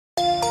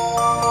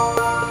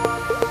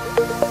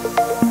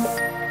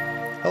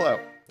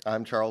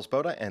I'm Charles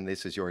Boda, and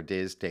this is your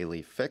Diz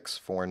Daily Fix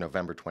for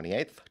November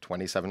 28th,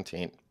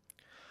 2017.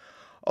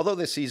 Although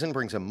this season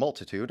brings a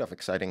multitude of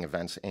exciting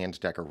events and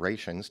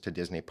decorations to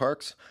Disney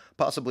parks,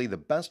 possibly the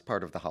best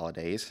part of the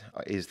holidays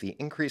is the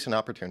increase in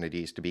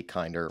opportunities to be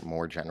kinder,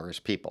 more generous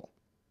people.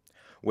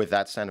 With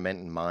that sentiment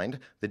in mind,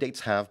 the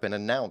dates have been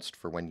announced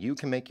for when you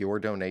can make your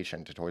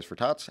donation to Toys for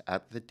Tots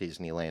at the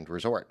Disneyland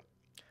Resort.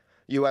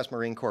 U.S.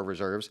 Marine Corps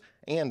Reserves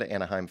and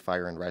Anaheim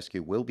Fire and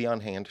Rescue will be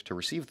on hand to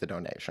receive the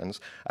donations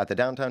at the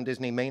Downtown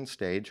Disney main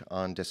stage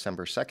on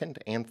December 2nd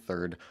and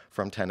 3rd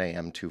from 10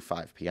 a.m. to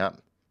 5 p.m.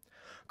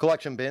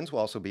 Collection bins will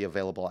also be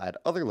available at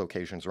other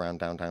locations around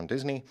Downtown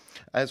Disney,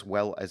 as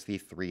well as the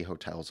 3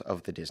 hotels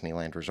of the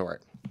Disneyland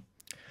Resort.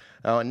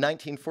 Now, in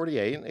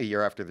 1948, a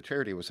year after the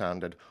charity was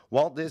founded,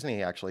 Walt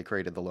Disney actually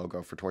created the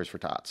logo for Toys for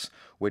Tots,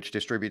 which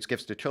distributes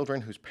gifts to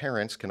children whose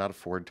parents cannot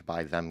afford to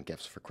buy them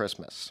gifts for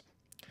Christmas.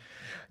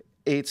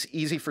 It's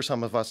easy for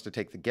some of us to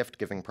take the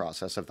gift-giving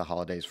process of the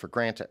holidays for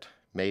granted,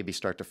 maybe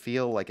start to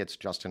feel like it's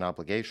just an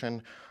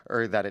obligation,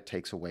 or that it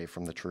takes away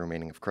from the true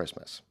meaning of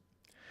Christmas.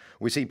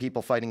 We see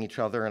people fighting each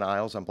other in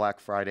aisles on Black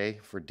Friday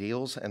for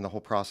deals, and the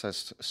whole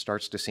process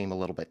starts to seem a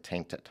little bit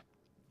tainted.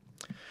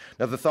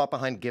 Now, the thought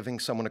behind giving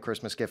someone a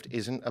Christmas gift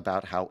isn't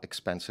about how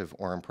expensive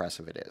or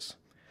impressive it is.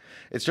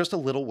 It's just a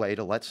little way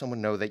to let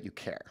someone know that you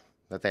care,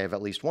 that they have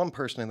at least one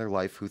person in their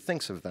life who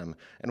thinks of them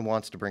and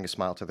wants to bring a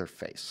smile to their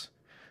face,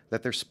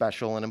 that they're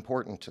special and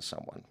important to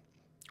someone.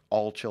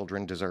 All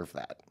children deserve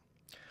that.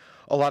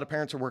 A lot of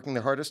parents are working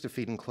their hardest to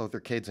feed and clothe their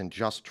kids and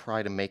just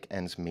try to make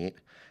ends meet,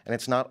 and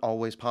it's not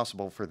always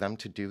possible for them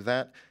to do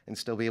that and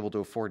still be able to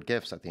afford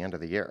gifts at the end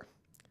of the year.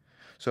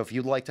 So if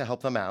you'd like to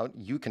help them out,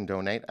 you can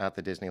donate at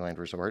the Disneyland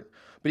Resort,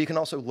 but you can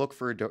also look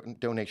for a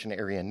donation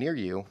area near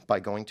you by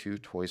going to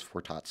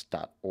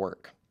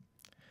toysfortots.org.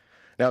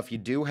 Now, if you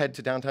do head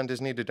to Downtown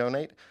Disney to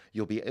donate,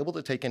 you'll be able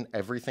to take in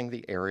everything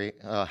the area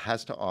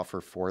has to offer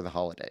for the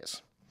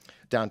holidays.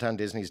 Downtown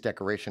Disney's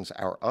decorations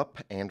are up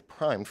and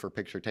primed for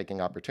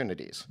picture-taking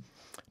opportunities.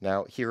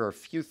 Now, here are a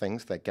few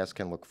things that guests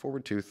can look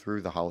forward to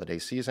through the holiday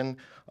season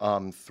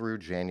through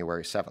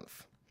January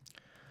 7th.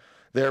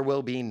 There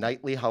will be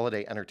nightly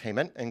holiday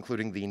entertainment,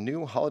 including the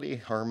new Holiday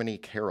Harmony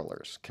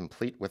Carolers,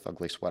 complete with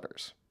ugly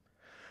sweaters.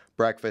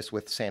 Breakfast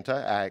with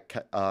Santa at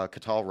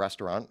Catal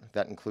Restaurant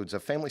that includes a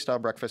family-style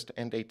breakfast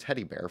and a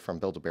teddy bear from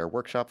Build-A-Bear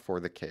Workshop for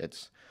the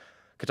kids.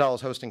 Catal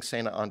is hosting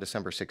Santa on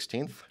December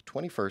 16th,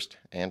 21st,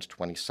 and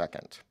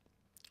 22nd.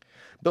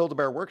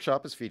 Build-A-Bear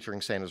Workshop is featuring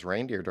Santa's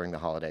reindeer during the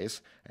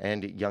holidays,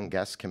 and young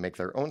guests can make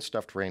their own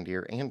stuffed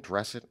reindeer and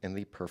dress it in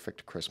the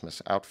perfect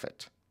Christmas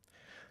outfit.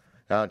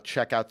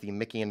 Check out the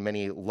Mickey and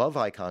Minnie Love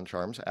Icon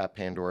charms at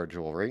Pandora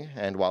Jewelry,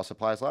 and while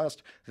supplies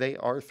last, they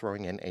are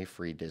throwing in a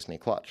free Disney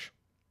clutch.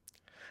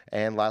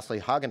 And lastly,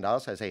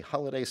 Haagen-Dazs has a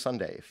holiday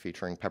sundae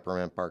featuring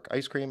peppermint bark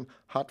ice cream,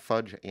 hot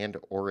fudge, and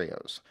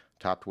Oreos,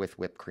 topped with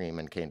whipped cream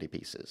and candy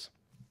pieces.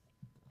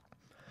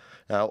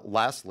 Now,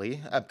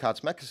 lastly,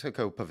 Epcot's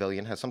Mexico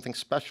Pavilion has something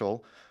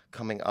special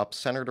coming up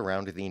centered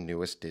around the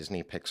newest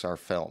Disney Pixar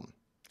film.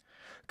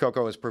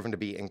 Coco has proven to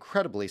be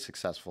incredibly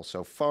successful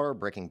so far,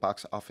 breaking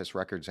box office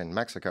records in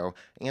Mexico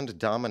and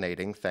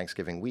dominating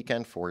Thanksgiving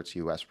weekend for its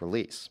U.S.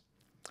 release.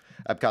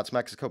 Epcot's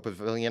Mexico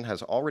Pavilion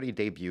has already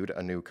debuted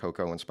a new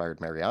Coco-inspired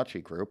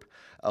mariachi group,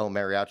 El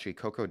Mariachi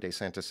Coco de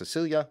Santa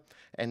Cecilia,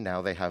 and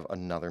now they have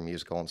another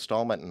musical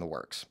installment in the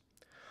works.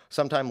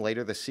 Sometime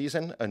later this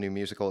season, a new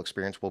musical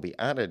experience will be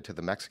added to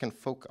the Mexican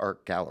Folk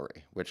Art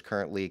Gallery, which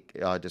currently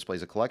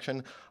displays a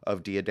collection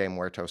of Dia de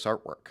Muertos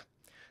artwork.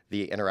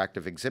 The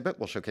interactive exhibit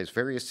will showcase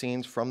various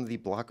scenes from the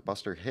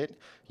blockbuster hit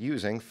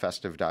using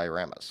festive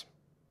dioramas.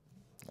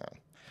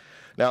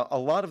 Now, a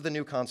lot of the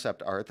new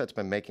concept art that's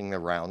been making the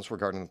rounds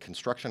regarding the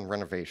construction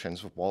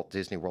renovations of Walt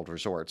Disney World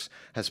resorts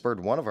has spurred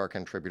one of our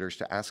contributors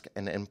to ask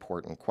an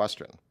important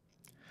question.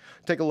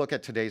 Take a look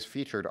at today's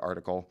featured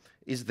article,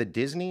 Is the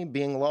Disney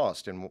Being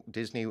Lost in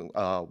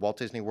Walt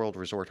Disney World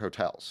Resort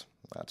Hotels?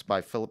 That's by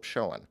Philip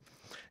Schoen.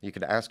 You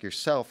could ask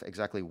yourself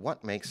exactly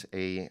what makes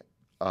a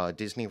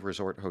Disney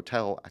Resort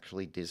Hotel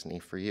actually Disney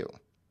for you.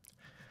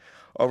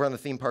 Over on the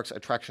Theme Parks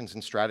Attractions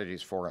and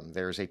Strategies Forum,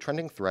 there's a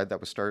trending thread that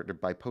was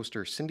started by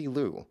poster Cindy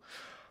Lou,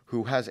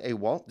 who has a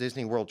Walt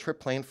Disney World trip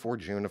planned for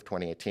June of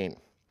 2018.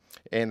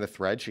 In the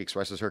thread, she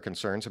expresses her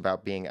concerns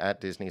about being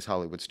at Disney's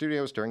Hollywood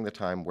Studios during the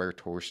time where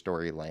Toy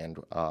Story Land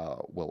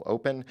will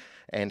open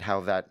and how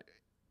that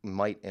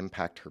might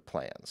impact her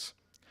plans.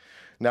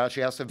 Now,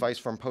 she asked advice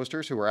from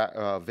posters who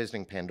were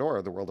visiting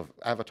Pandora, the world of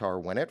Avatar,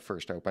 when it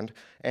first opened,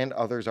 and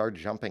others are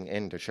jumping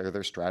in to share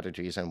their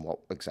strategies and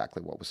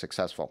exactly what was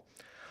successful.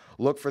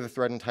 Look for the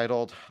thread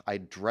entitled, I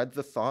Dread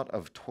the Thought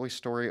of Toy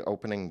Story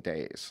Opening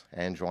Days,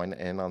 and join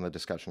in on the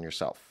discussion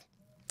yourself.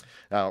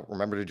 Now,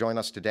 remember to join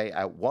us today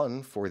at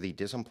 1 for the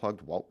Diz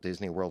Unplugged Walt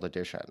Disney World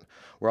edition,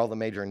 where all the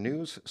major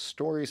news,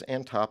 stories,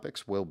 and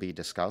topics will be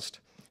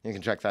discussed. You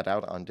can check that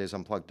out on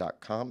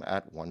DizUnplugged.com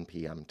at 1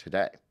 p.m.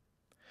 today.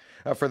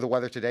 For the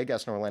weather today,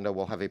 guests in Orlando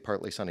will have a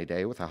partly sunny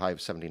day with a high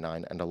of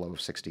 79 and a low of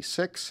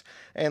 66,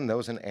 and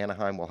those in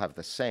Anaheim will have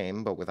the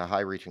same, but with a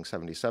high reaching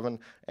 77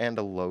 and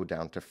a low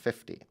down to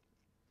 50.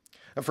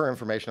 For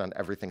information on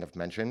everything I've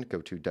mentioned,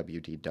 go to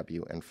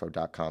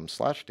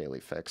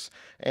wdwinfo.com/dailyfix,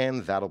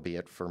 and that'll be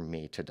it for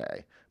me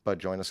today. But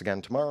join us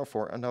again tomorrow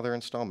for another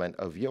installment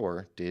of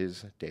your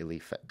DIS Daily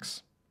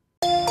Fix.